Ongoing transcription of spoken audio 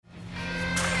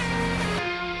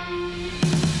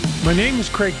My name is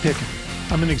Craig Picken.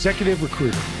 I'm an executive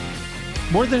recruiter.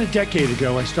 More than a decade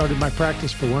ago, I started my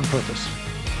practice for one purpose: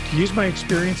 to use my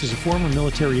experience as a former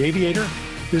military aviator,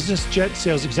 business jet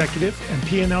sales executive, and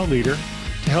P&L leader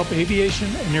to help aviation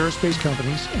and aerospace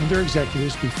companies and their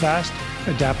executives be fast,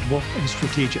 adaptable, and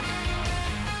strategic.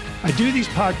 I do these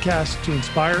podcasts to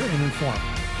inspire and inform,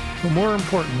 but more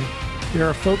importantly, they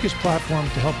are a focused platform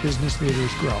to help business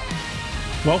leaders grow.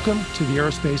 Welcome to the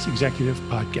Aerospace Executive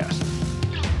Podcast.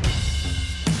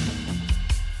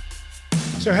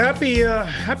 So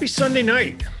happy Sunday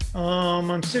night.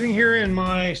 I'm sitting here in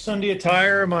my Sunday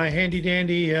attire, my handy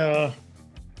dandy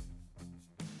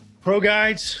Pro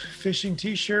Guides fishing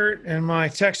t-shirt and my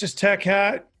Texas Tech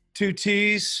hat, 2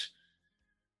 T's,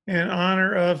 in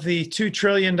honor of the $2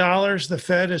 trillion the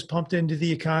Fed has pumped into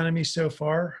the economy so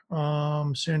far,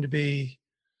 soon to be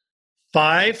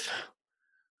 5,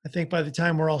 I think, by the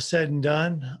time we're all said and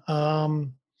done.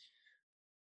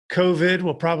 COVID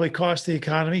will probably cost the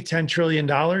economy $10 trillion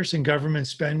in government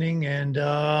spending, and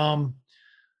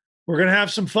we're going to have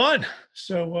some fun.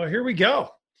 So here we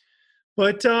go.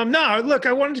 But no, look,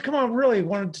 I wanted to come on, really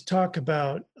wanted to talk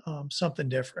about something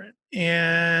different,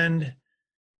 and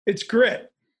it's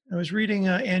grit. I was reading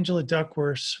Angela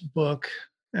Duckworth's book,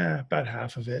 about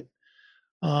half of it,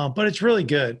 but it's really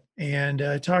good, and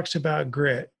it talks about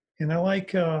grit. And I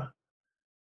like where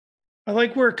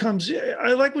it comes.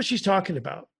 I like what she's talking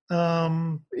about.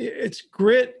 It's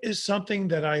grit is something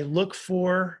that I look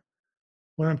for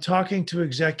when I'm talking to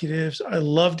executives. I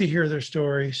love to hear their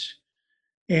stories.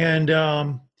 And,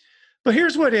 but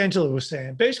here's what Angela was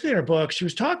saying. Basically in her book, she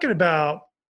was talking about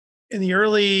in the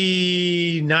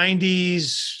early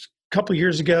 90s, a couple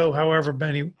years ago, however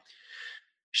many,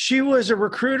 she was a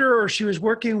recruiter, or she was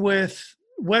working with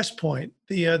West Point,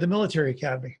 the military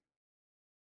academy.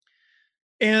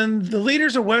 And the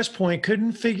leaders of West Point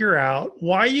couldn't figure out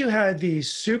why you had these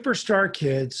superstar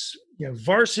kids,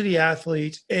 varsity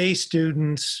athletes, A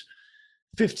students,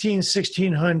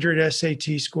 1,600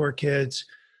 SAT score kids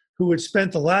who had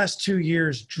spent the last 2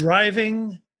 years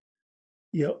driving,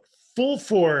 full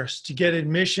force to get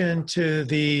admission to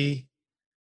the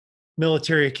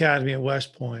military academy at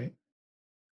West Point.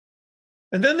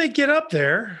 And then they get up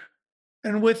there,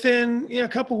 and within a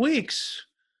couple weeks,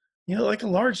 like a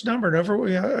large number,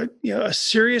 a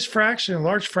serious fraction, a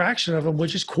large fraction of them would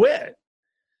just quit.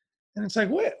 And it's like,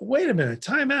 wait a minute,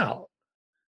 time out.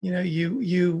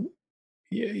 You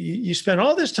spent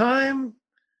all this time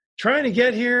trying to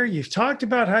get here. You've talked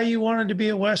about how you wanted to be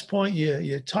at West Point.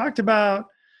 You talked about,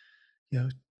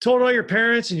 told all your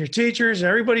parents and your teachers and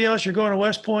everybody else you're going to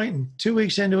West Point, and 2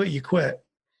 weeks into it, you quit.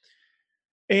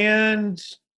 And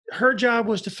her job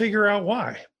was to figure out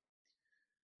why.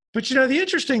 But, the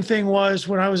interesting thing was,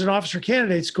 when I was in officer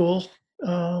candidate school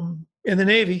in the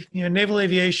Navy, naval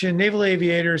aviation, naval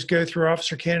aviators go through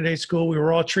officer candidate school. We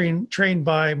were all trained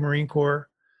by Marine Corps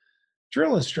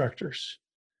drill instructors.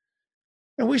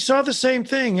 And we saw the same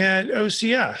thing at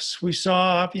OCS. We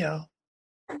saw,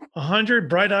 100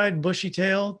 bright-eyed,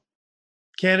 bushy-tailed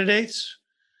candidates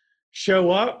show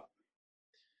up.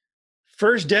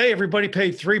 First day, everybody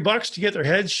paid $3 to get their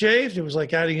heads shaved. It was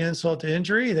like adding insult to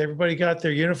injury. Everybody got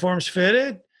their uniforms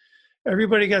fitted.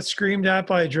 Everybody got screamed at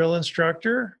by a drill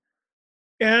instructor.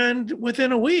 And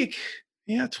within a week,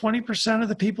 20% of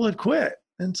the people had quit.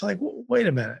 And it's like, wait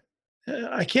a minute.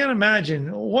 I can't imagine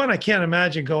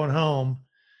going home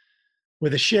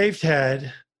with a shaved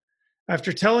head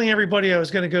after telling everybody I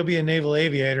was going to go be a naval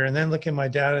aviator, and then looking my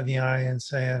dad in the eye and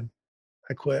saying,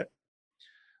 I quit.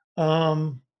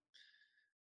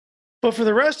 But for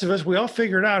the rest of us, we all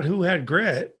figured out who had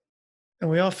grit, and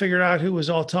we all figured out who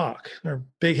was all talk, or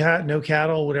big hat, no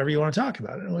cattle, whatever you want to talk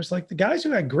about. And it was like the guys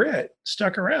who had grit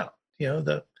stuck around.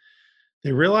 They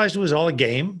realized it was all a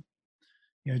game.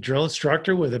 Drill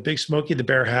instructor with a big Smokey the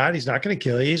Bear hat. He's not going to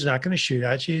kill you. He's not going to shoot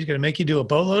at you. He's going to make you do a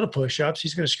boatload of push-ups.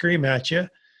 He's going to scream at you.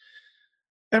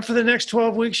 And for the next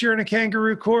 12 weeks, you're in a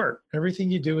kangaroo court.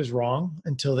 Everything you do is wrong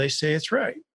until they say it's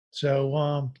right.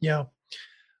 So,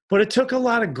 but it took a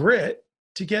lot of grit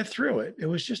to get through it. It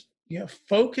was just,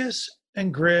 focus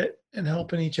and grit and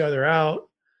helping each other out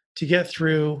to get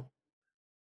through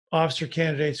officer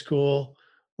candidate school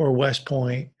or West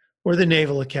Point or the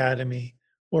Naval Academy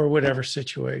or whatever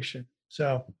situation.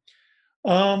 So,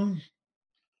 so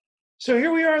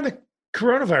here we are in the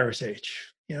coronavirus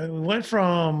age. We went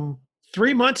from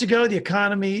 3 months ago, the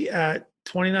economy at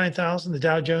 29,000, the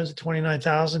Dow Jones at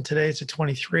 29,000. Today it's at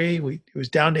 23. It was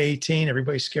down to 18.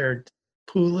 Everybody's scared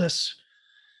pooless.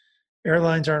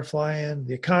 Airlines aren't flying.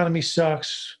 The economy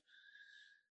sucks.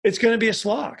 It's going to be a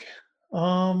slog.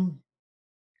 But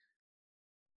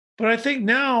I think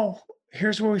now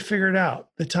here's where we figured out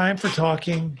the time for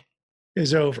talking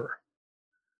is over.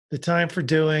 The time for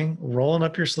doing, rolling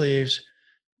up your sleeves,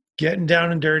 getting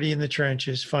down and dirty in the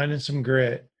trenches, finding some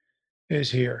grit is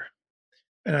here.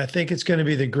 And I think it's going to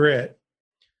be the grit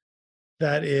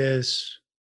that is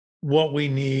what we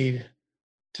need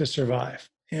to survive.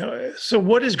 So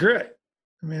what is grit?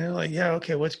 I mean, they're like, yeah,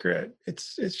 okay, what's grit?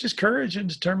 It's just courage and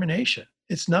determination.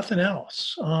 It's nothing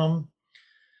else.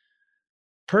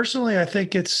 Personally, I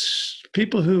think it's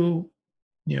people who,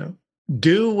 you know,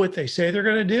 do what they say they're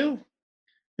going to do,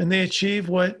 and they achieve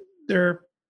what they're,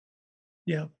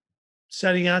 you know,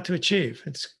 setting out to achieve.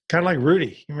 It's kind of like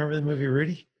Rudy. You remember the movie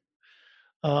Rudy?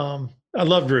 I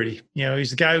loved Rudy.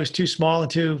 He's the guy who was too small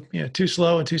and too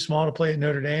slow and too small to play at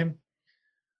Notre Dame.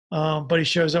 But he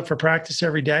shows up for practice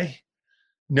every day,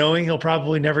 knowing he'll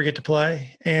probably never get to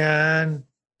play, and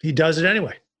he does it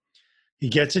anyway. He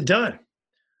gets it done.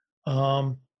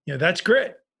 That's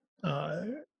grit. Uh,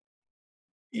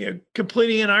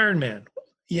 Completing an Ironman.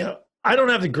 I don't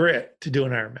have the grit to do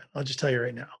an Ironman. I'll just tell you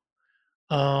right now.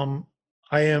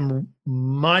 I am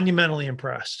monumentally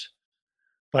impressed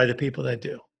by the people that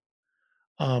do.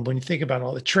 When you think about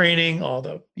all the training, all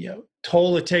the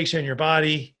toll it takes on your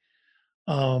body,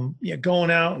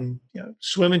 going out and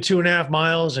swimming 2.5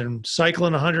 miles and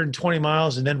cycling 120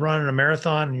 miles and then running a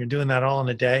marathon, and you're doing that all in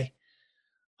a day.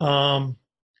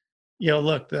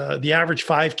 Look, the average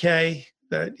 5K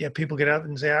that people get up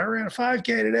and say, I ran a 5K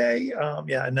today.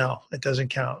 No, it doesn't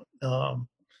count. To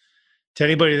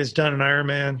anybody that's done an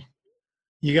Ironman,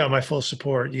 you got my full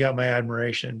support. You got my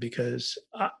admiration, because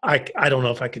I don't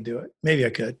know if I could do it. Maybe I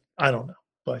could. I don't know.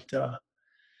 But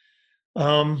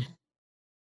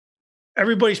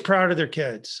everybody's proud of their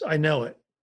kids. I know it.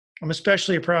 I'm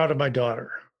especially proud of my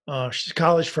daughter. She's a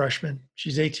college freshman.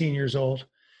 She's 18 years old.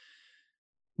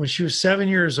 When she was 7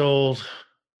 years old,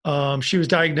 she was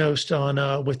diagnosed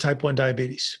with type 1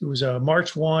 diabetes. It was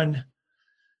March 1,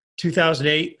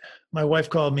 2008. My wife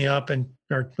called me up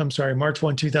March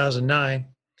 1, 2009.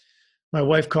 My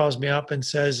wife calls me up and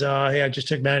says, hey, I just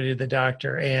took Maddie to the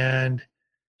doctor and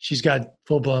she's got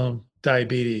full-blown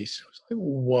diabetes. I was like,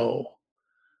 whoa.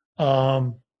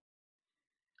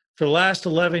 For the last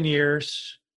 11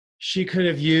 years, she could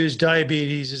have used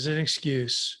diabetes as an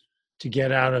excuse to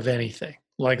get out of anything,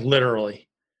 like literally.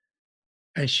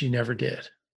 And she never did.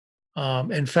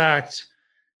 In fact,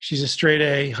 she's a straight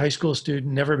A high school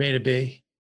student, never made a B.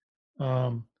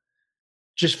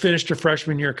 Just finished her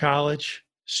freshman year of college,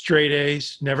 straight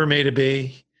A's, never made a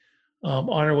B,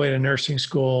 on her way to nursing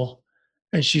school.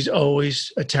 And she's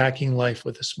always attacking life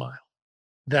with a smile.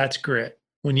 That's grit.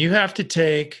 When you have to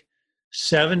take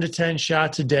 7 to 10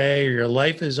 shots a day, or your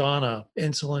life is on a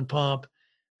insulin pump,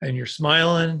 and you're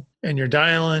smiling and you're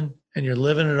dialing and you're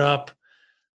living it up,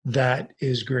 that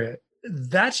is grit.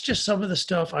 That's just some of the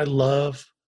stuff I love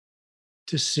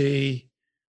to see.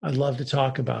 I love to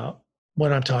talk about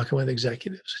when I'm talking with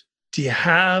executives. Do you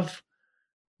have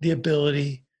the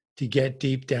ability to get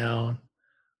deep down,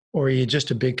 or are you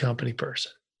just a big company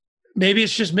person? Maybe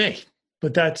it's just me,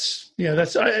 but I'd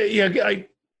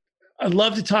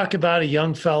love to talk about a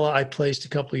young fella I placed a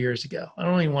couple of years ago. I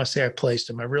don't even want to say I placed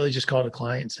him. I really just called a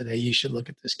client and said, hey, you should look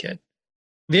at this kid.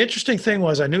 The interesting thing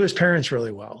was I knew his parents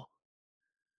really well,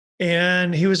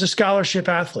 and he was a scholarship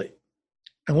athlete.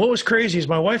 And what was crazy is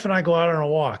my wife and I go out on a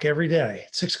walk every day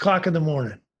at 6:00 in the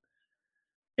morning.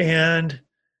 And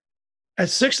at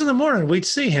 6 in the morning, we'd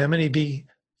see him and he'd be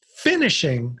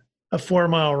finishing a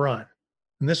 4-mile run.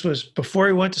 And this was before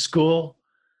he went to school,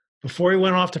 before he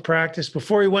went off to practice,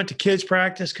 before he went to kids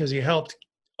practice, because he helped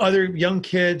other young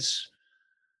kids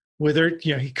with their,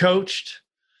 he coached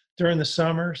during the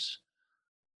summers.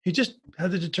 He just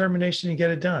had the determination to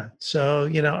get it done. So,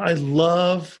 I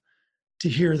love to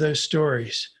hear those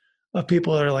stories of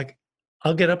people that are like,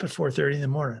 I'll get up at 4:30 in the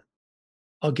morning.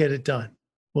 I'll get it done.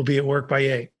 We'll be at work by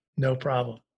 8. No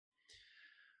problem.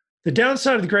 The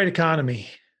downside of the great economy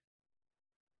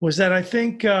was that I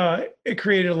think it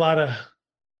created a lot of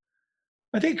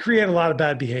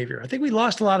bad behavior. I think we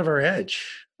lost a lot of our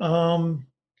edge.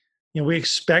 We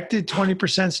expected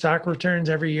 20% stock returns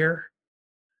every year.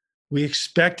 We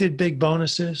expected big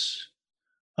bonuses.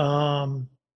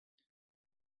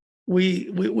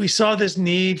 We saw this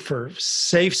need for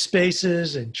safe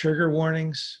spaces and trigger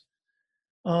warnings.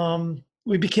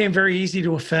 We became very easy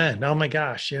to offend. Oh my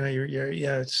gosh, and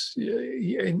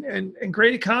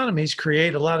great economies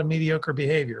create a lot of mediocre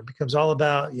behavior. It becomes all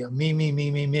about me, me,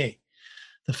 me, me, me.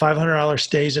 The $500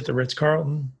 stays at the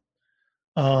Ritz-Carlton.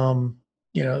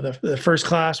 The first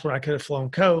class when I could have flown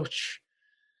coach.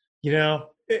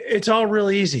 It's all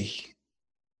real easy.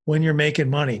 when you're making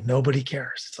money. Nobody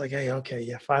cares. It's like, hey, okay,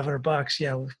 yeah, $500,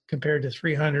 yeah, compared to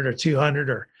 300 or 200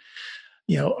 or,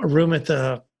 a room at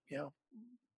the,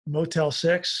 Motel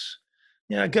 6.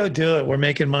 Yeah, go do it. We're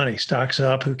making money. Stock's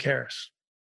up. Who cares?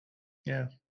 Yeah.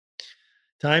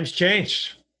 Times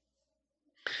changed.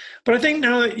 But I think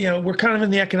now that, we're kind of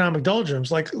in the economic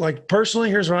doldrums, like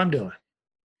personally, here's what I'm doing.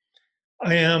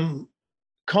 I am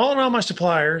calling all my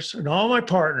suppliers and all my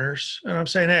partners, and I'm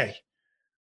saying, hey,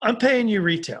 I'm paying you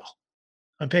retail.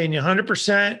 I'm paying you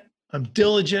 100%. I'm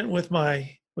diligent with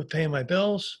paying my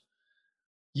bills.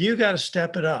 You got to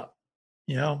step it up.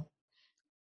 You know,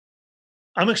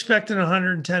 I'm expecting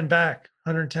 110 back,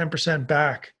 110%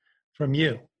 back from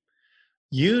you.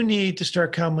 You need to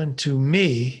start coming to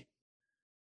me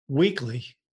weekly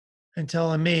and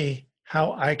telling me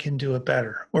how I can do it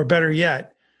better, or better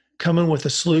yet, coming with a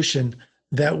solution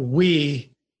that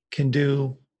we can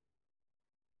do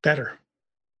better.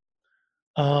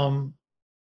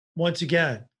 Once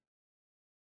again,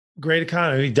 great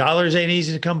economy. Dollars ain't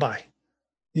easy to come by.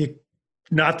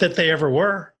 Not that they ever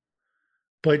were,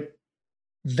 but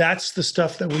that's the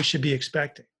stuff that we should be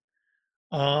expecting.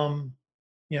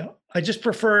 I just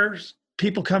prefer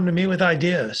people come to me with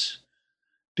ideas,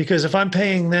 because if I'm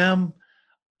paying them,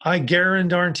 I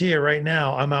guarantee you right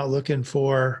now, I'm out looking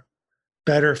for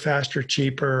better, faster,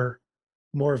 cheaper,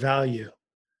 more value.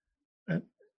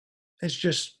 It's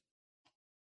just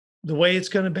the way it's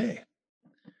going to be.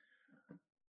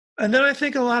 And then I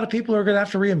think a lot of people are going to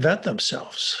have to reinvent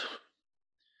themselves.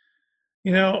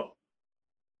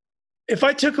 If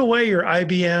I took away your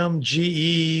IBM,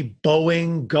 GE,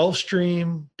 Boeing,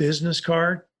 Gulfstream business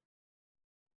card,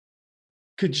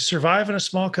 could you survive in a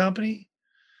small company,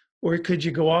 or could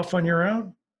you go off on your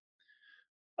own?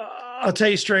 I'll tell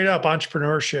you straight up,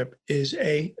 entrepreneurship is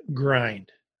a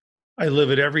grind. I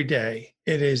live it every day.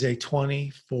 It is a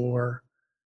 24-hour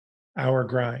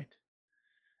grind.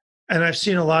 And I've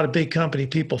seen a lot of big company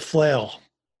people flail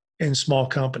in small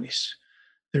companies.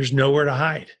 There's nowhere to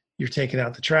hide. You're taking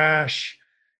out the trash.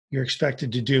 You're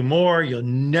expected to do more. You're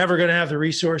never going to have the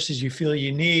resources you feel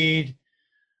you need.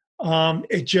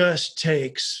 It just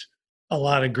takes a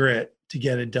lot of grit to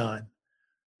get it done.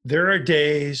 There are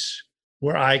days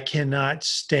where I cannot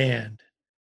stand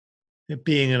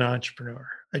being an entrepreneur.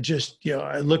 I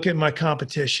look at my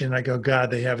competition. I go,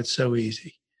 God, they have it so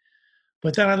easy.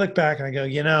 But then I look back and I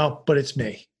go, but it's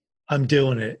me. I'm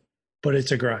doing it, but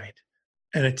it's a grind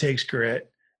and it takes grit.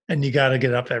 And you got to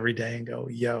get up every day and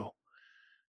go,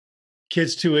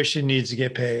 kids' tuition needs to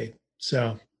get paid.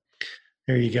 So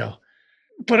there you go.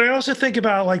 But I also think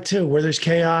about where there's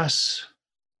chaos,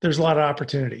 there's a lot of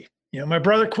opportunity. My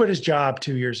brother quit his job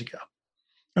 2 years ago.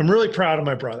 I'm really proud of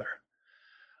my brother.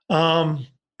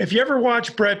 If you ever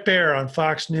watch Brett Baer on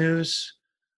Fox News,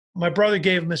 my brother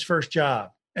gave him his first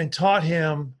job and taught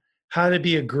him how to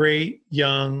be a great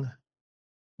young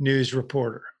news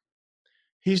reporter.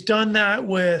 He's done that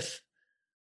with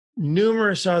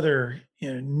numerous other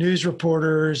news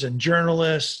reporters and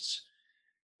journalists.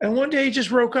 And one day he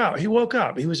just woke up. He woke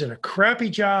up. He was in a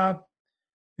crappy job,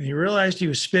 and he realized he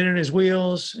was spinning his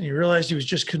wheels, and he realized he was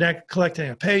just collecting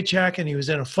a paycheck, and he was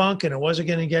in a funk, and it wasn't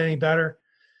going to get any better.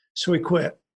 So he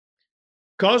quit.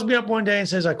 Calls me up one day and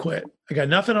says, I quit. I got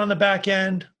nothing on the back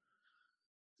end,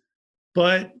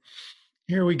 but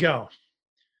here we go.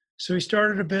 So he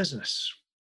started a business.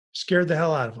 Scared the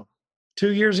hell out of him.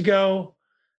 2 years ago,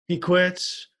 he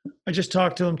quits. I just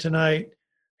talked to him tonight.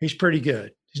 He's pretty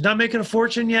good. He's not making a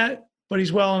fortune yet, but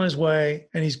he's well on his way,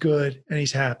 and he's good, and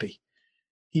he's happy.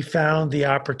 He found the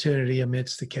opportunity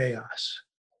amidst the chaos.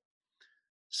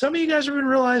 Some of you guys have been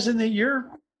realizing that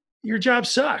your job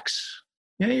sucks.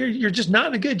 You're just not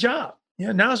in a good job.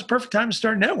 Now's the perfect time to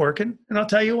start networking, and I'll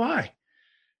tell you why.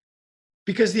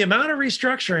 Because the amount of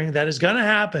restructuring that is going to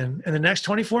happen in the next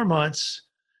 24 months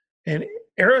in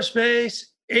aerospace,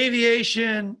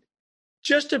 aviation,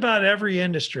 just about every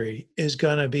industry is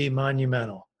going to be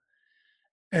monumental.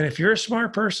 And if you're a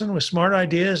smart person with smart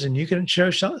ideas and you can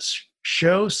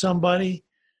show somebody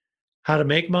how to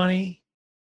make money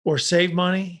or save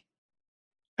money,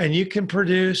 and you can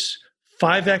produce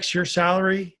 5x your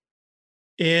salary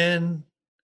in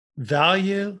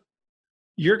value,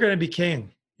 you're going to be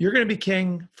king. You're going to be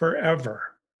king forever.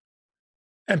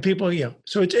 And people,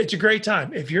 so it's a great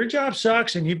time. If your job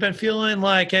sucks and you've been feeling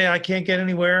like, hey, I can't get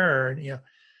anywhere, or,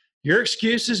 your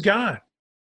excuse is gone.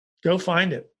 Go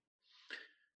find it.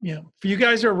 For you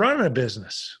guys that are running a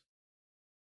business,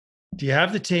 do you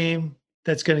have the team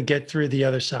that's going to get through the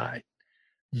other side?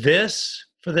 This,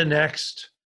 for the next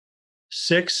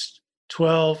 6,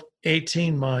 12,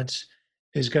 18 months,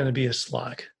 is going to be a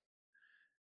slog.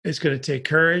 It's going to take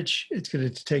courage. It's going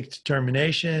to take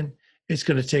determination. It's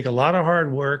going to take a lot of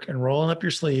hard work and rolling up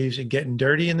your sleeves and getting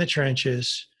dirty in the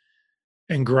trenches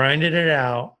and grinding it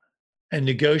out and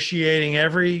negotiating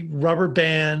every rubber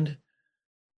band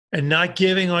and not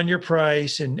giving on your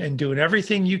price and doing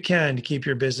everything you can to keep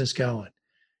your business going.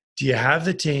 Do you have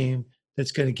the team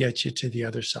that's going to get you to the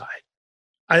other side?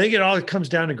 I think it all comes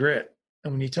down to grit.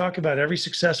 And when you talk about every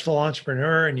successful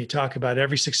entrepreneur and you talk about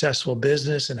every successful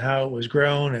business and how it was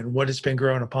grown and what it's been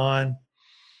grown upon,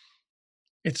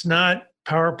 it's not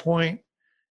PowerPoint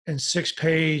and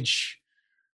 6-page,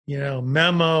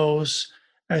 memos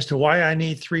as to why I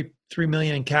need $3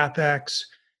 million in CapEx.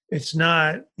 It's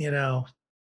not, a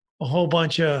whole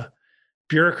bunch of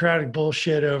bureaucratic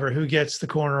bullshit over who gets the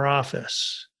corner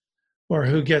office or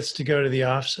who gets to go to the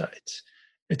offsites.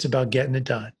 It's about getting it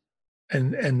done.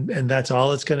 And that's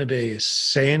all it's going to be, is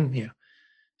saying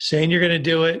you're going to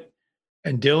do it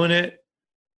and doing it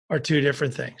are two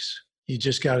different things. You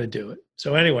just got to do it.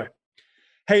 So anyway,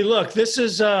 hey, look, this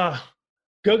is, go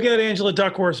get Angela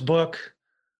Duckworth's book.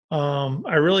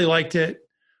 I really liked it.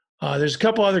 There's a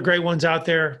couple other great ones out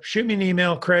there. Shoot me an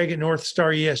email,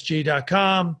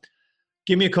 craig@northstaresg.com.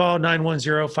 Give me a call,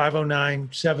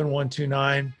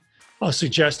 910-509-7129. I'll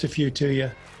suggest a few to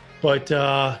you. But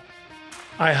I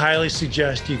highly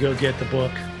suggest you go get the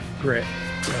book, Grit.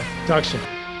 So, talk soon.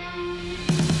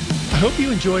 I hope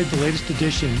you enjoyed the latest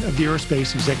edition of the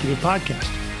Aerospace Executive Podcast.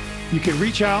 You can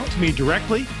reach out to me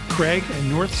directly,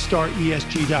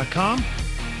 craig@northstaresg.com,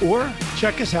 or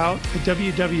check us out at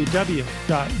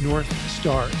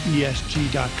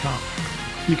www.northstaresg.com.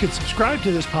 You can subscribe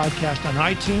to this podcast on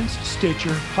iTunes,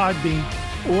 Stitcher, Podbean,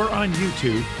 or on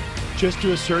YouTube. Just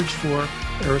do a search for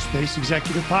Aerospace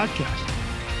Executive Podcast.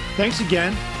 Thanks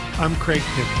again. I'm Craig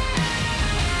Picken.